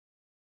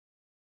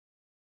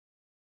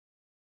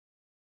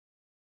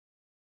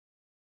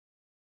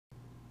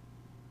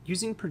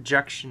Using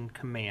projection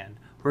command,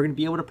 we're going to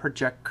be able to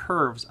project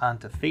curves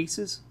onto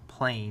faces,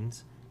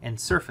 planes, and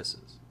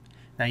surfaces.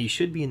 Now you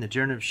should be in the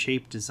Generative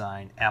Shape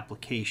Design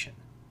application.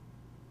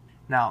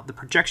 Now the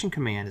projection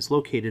command is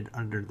located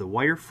under the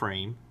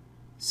wireframe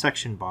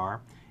section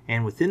bar,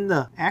 and within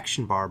the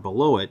action bar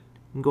below it,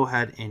 you can go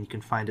ahead and you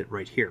can find it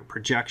right here,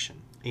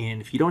 projection.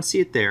 And if you don't see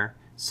it there,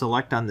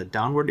 select on the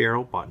downward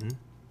arrow button,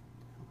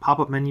 a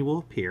pop-up menu will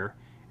appear,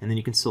 and then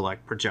you can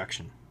select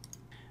projection.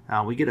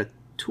 Now we get a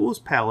tools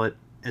palette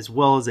as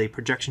well as a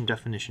projection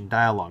definition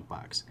dialog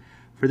box.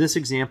 For this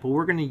example,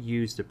 we're going to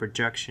use the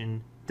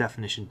projection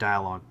definition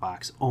dialog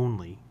box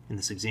only in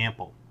this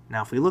example.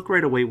 Now if we look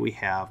right away, we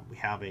have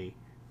a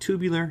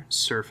tubular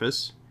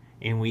surface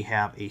and we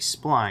have a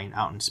spline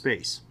out in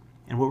space.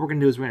 And what we're going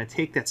to do is we're going to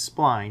take that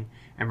spline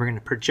and we're going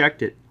to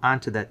project it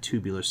onto that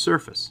tubular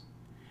surface.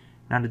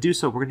 Now to do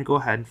so, we're going to go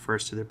ahead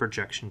first to the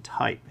projection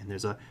type, and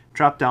there's a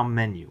drop-down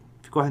menu.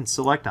 If you go ahead and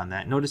select on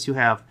that, notice you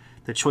have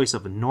the choice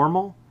of a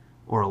normal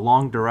or a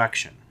long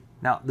direction.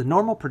 Now the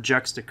normal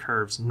projects the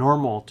curves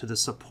normal to the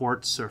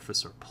support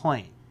surface or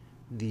plane.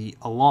 The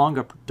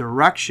along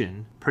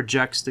direction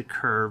projects the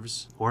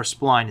curves or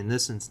spline, in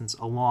this instance,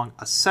 along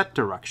a set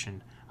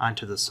direction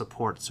onto the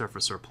support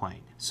surface or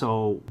plane.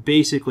 So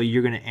basically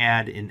you're going to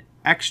add an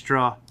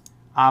extra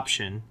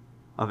option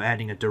of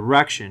adding a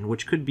direction,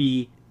 which could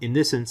be, in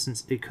this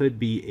instance, it could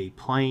be a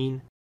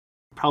plane,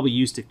 probably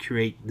used to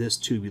create this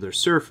tubular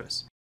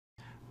surface.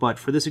 But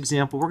for this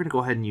example, we're going to go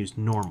ahead and use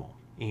normal.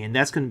 And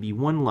that's going to be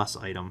one less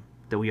item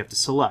that we have to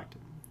select.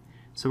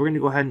 So we're going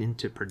to go ahead and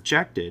into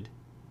projected.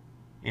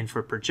 And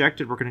for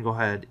projected, we're going to go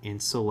ahead and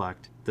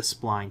select the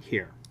spline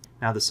here.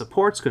 Now the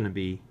support's going to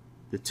be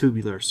the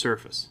tubular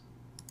surface.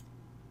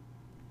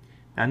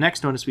 Now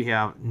next, notice we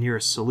have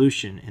nearest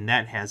solution, and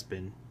that has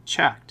been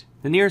checked.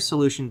 The nearest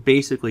solution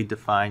basically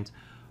defines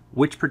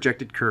which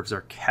projected curves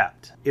are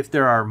kept. If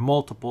there are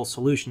multiple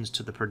solutions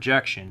to the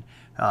projection,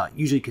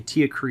 usually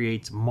CATIA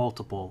creates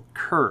multiple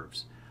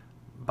curves.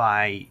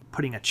 By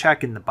putting a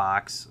check in the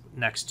box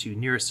next to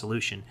nearest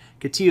solution,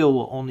 CATIA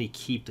will only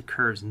keep the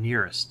curves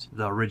nearest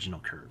the original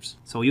curves.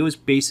 So we always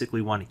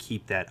basically want to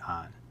keep that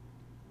on.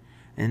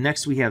 And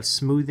next we have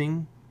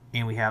smoothing,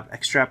 and we have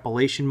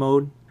extrapolation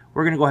mode.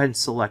 We're going to go ahead and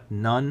select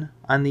none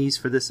on these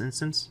for this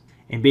instance.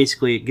 And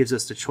basically it gives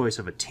us the choice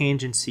of a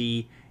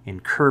tangency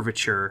and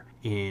curvature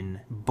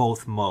in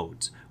both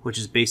modes, which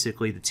is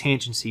basically the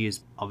tangency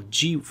is of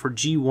G for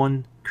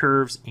G1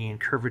 curves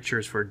and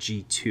curvatures for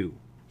G2.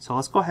 So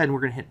let's go ahead and we're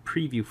going to hit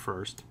preview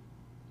first.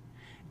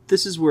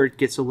 This is where it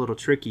gets a little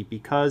tricky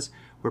because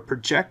we're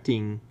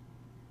projecting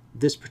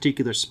this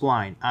particular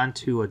spline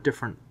onto a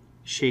different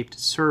shaped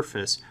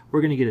surface.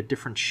 We're going to get a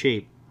different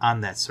shape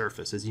on that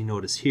surface, as you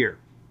notice here.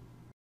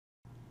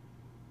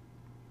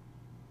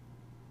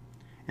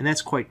 And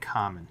that's quite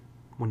common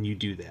when you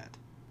do that.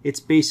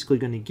 It's basically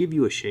going to give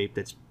you a shape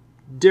that's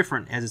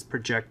different as it's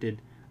projected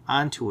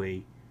onto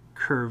a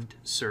curved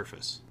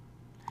surface.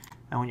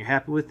 Now when you're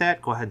happy with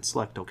that, go ahead and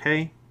select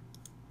OK.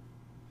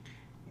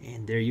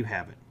 And there you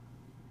have it.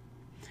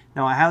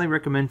 Now I highly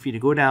recommend for you to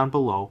go down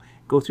below,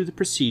 go through the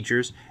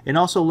procedures, and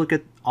also look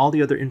at all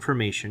the other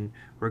information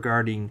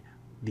regarding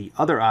the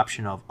other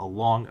option of a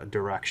long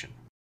direction.